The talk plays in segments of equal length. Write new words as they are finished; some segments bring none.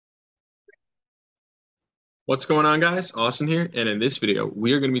What's going on, guys? Austin here, and in this video,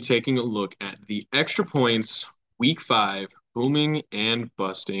 we are going to be taking a look at the extra points week 5 booming and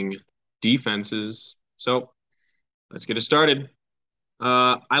busting defenses. So let's get it started.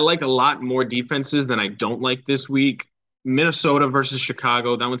 I like a lot more defenses than I don't like this week. Minnesota versus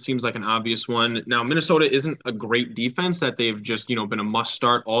Chicago, that one seems like an obvious one. Now, Minnesota isn't a great defense that they've just, been a must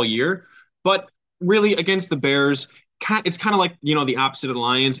start all year, but really against the Bears, it's kind of like, the opposite of the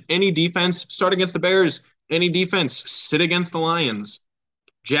Lions. Any defense, start against the Bears. Any defense, sit against the Lions.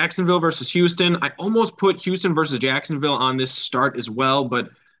 Jacksonville versus Houston. I almost put Houston versus Jacksonville on this start as well, but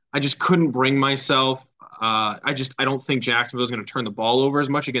I just couldn't bring myself. I don't think Jacksonville is going to turn the ball over as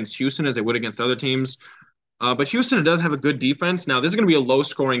much against Houston as they would against other teams. But Houston does have a good defense. Now, this is going to be a low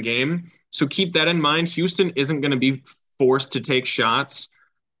scoring game. So keep that in mind. Houston isn't going to be forced to take shots.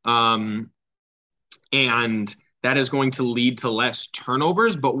 Um, and that is going to lead to less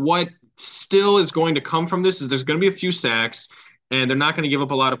turnovers. But what still is going to come from this is there's going to be a few sacks, and they're not going to give up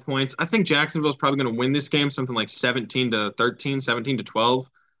a lot of points. I think Jacksonville is probably going to win this game, something like 17-13, 17-12.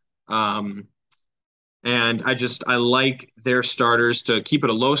 Um, and I like their starters to keep it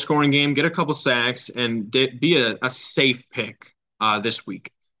a low scoring game, get a couple sacks, and be a safe pick this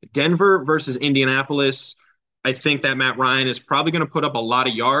week. Denver versus Indianapolis. I think that Matt Ryan is probably going to put up a lot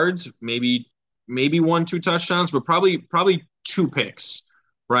of yards, maybe 1, 2 touchdowns, but probably two picks,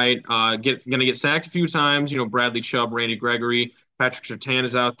 right? Going to get sacked a few times. Bradley Chubb, Randy Gregory, Patrick Surtain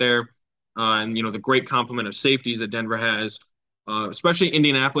is out there, and the great complement of safeties that Denver has. Especially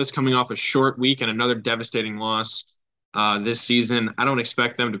Indianapolis coming off a short week and another devastating loss this season. I don't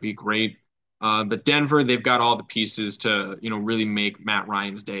expect them to be great. But Denver, they've got all the pieces to, really make Matt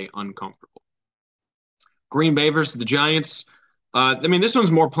Ryan's day uncomfortable. Green Bay versus the Giants. This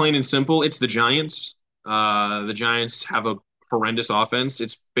one's more plain and simple. It's the Giants. The Giants have a horrendous offense.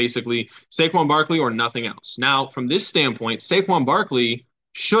 It's basically Saquon Barkley or nothing else. Now, from this standpoint, Saquon Barkley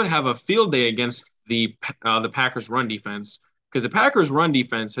should have a field day against the Packers' run defense because the Packers' run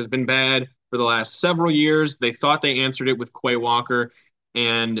defense has been bad for the last several years. They thought they answered it with Quay Walker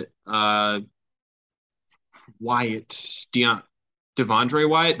and Wyatt, Devondre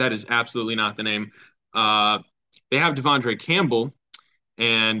Wyatt. That is absolutely not the name. Uh, they have Devondre Campbell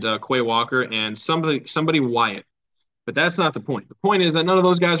and Quay Walker and somebody Wyatt. But that's not the point. The point is that none of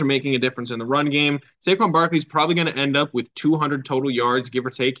those guys are making a difference in the run game. Saquon Barkley's probably going to end up with 200 total yards, give or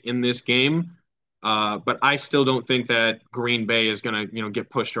take, in this game. But I still don't think that Green Bay is going to, get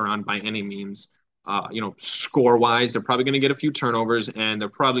pushed around by any means. Score wise, they're probably going to get a few turnovers, and they're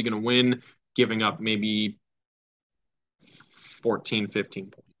probably going to win, giving up maybe 14, 15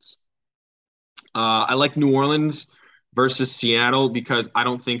 points. I like New Orleans versus Seattle because I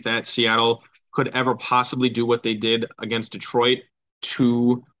don't think that Seattle could ever possibly do what they did against Detroit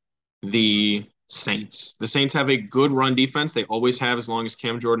to the Saints. The Saints have a good run defense. They always have as long as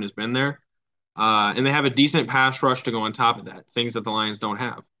Cam Jordan has been there. And they have a decent pass rush to go on top of that, things that the Lions don't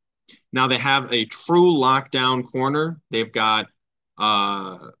have. Now they have a true lockdown corner. They've got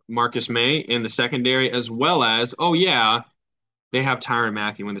Marcus May in the secondary, as well as, oh, yeah, they have Tyrann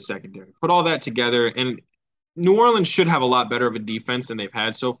Mathieu in the secondary. Put all that together, and New Orleans should have a lot better of a defense than they've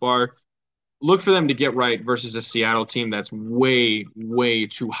had so far. Look for them to get right versus a Seattle team that's way, way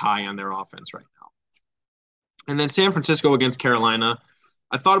too high on their offense right now. And then San Francisco against Carolina.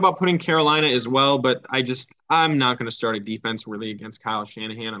 I thought about putting Carolina as well, but I'm not going to start a defense really against Kyle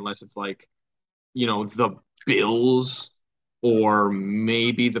Shanahan unless it's like, the Bills or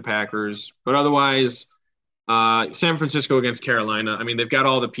maybe the Packers. But otherwise, San Francisco against Carolina. They've got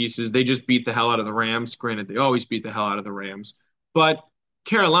all the pieces. They just beat the hell out of the Rams. Granted, they always beat the hell out of the Rams. But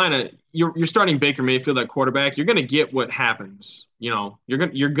Carolina, you're starting Baker Mayfield at quarterback. You're going to get what happens. You're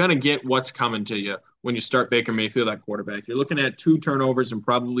going to get what's coming to you when you start Baker Mayfield at quarterback. You're looking at 2 turnovers and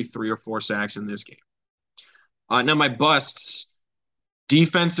probably 3 or 4 sacks in this game. Now my busts,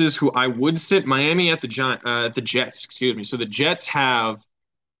 defenses who I would sit Miami at the Jets. Excuse me. So the Jets have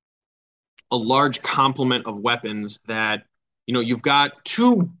a large complement of weapons that you've got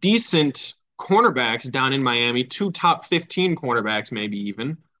 2 decent cornerbacks down in Miami, 2 top 15 cornerbacks, maybe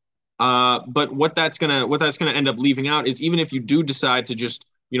even. But what that's gonna end up leaving out is even if you do decide to just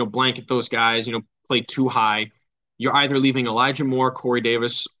blanket those guys, play too high, you're either leaving Elijah Moore, Corey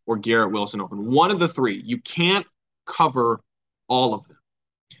Davis, or Garrett Wilson open. One of the 3. You can't cover all of them,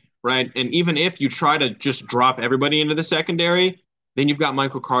 right? And even if you try to just drop everybody into the secondary, then you've got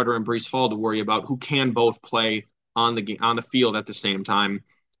Michael Carter and Breece Hall to worry about, who can both play on the field at the same time.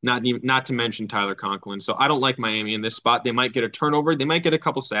 Not to mention Tyler Conklin. So I don't like Miami in this spot. They might get a turnover. They might get a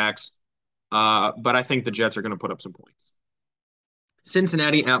couple sacks. But I think the Jets are going to put up some points.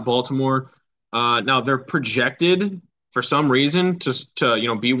 Cincinnati at Baltimore. Now they're projected for some reason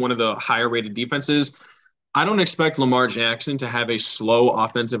to be one of the higher rated defenses. I don't expect Lamar Jackson to have a slow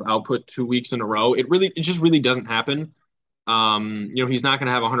offensive output 2 weeks in a row. It just really doesn't happen. He's not going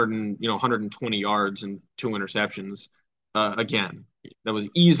to have 100 and 120 yards and two interceptions again. That was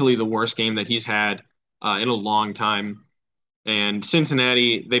easily the worst game that he's had in a long time. And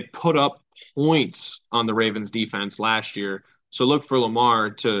Cincinnati, they put up points on the Ravens defense last year. So look for Lamar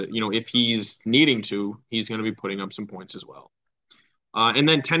to, if he's needing to, he's going to be putting up some points as well. And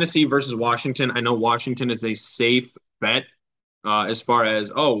then Tennessee versus Washington. I know Washington is a safe bet as far as,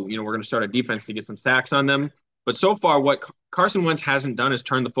 we're going to start a defense to get some sacks on them. But so far, what Carson Wentz hasn't done is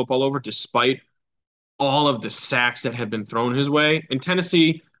turn the football over despite all of the sacks that have been thrown his way. In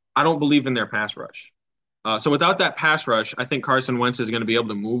Tennessee, I don't believe in their pass rush. So without that pass rush, I think Carson Wentz is going to be able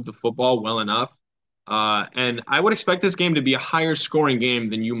to move the football well enough. And I would expect this game to be a higher scoring game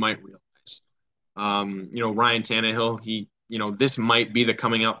than you might realize. Ryan Tannehill, this might be the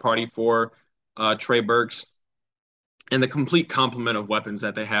coming out party for Trey Burks. And the complete complement of weapons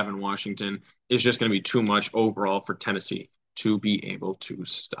that they have in Washington is just going to be too much overall for Tennessee to be able to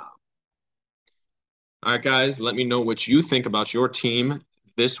stop. All right, guys, let me know what you think about your team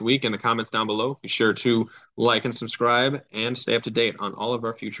this week in the comments down below. Be sure to like and subscribe and stay up to date on all of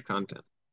our future content.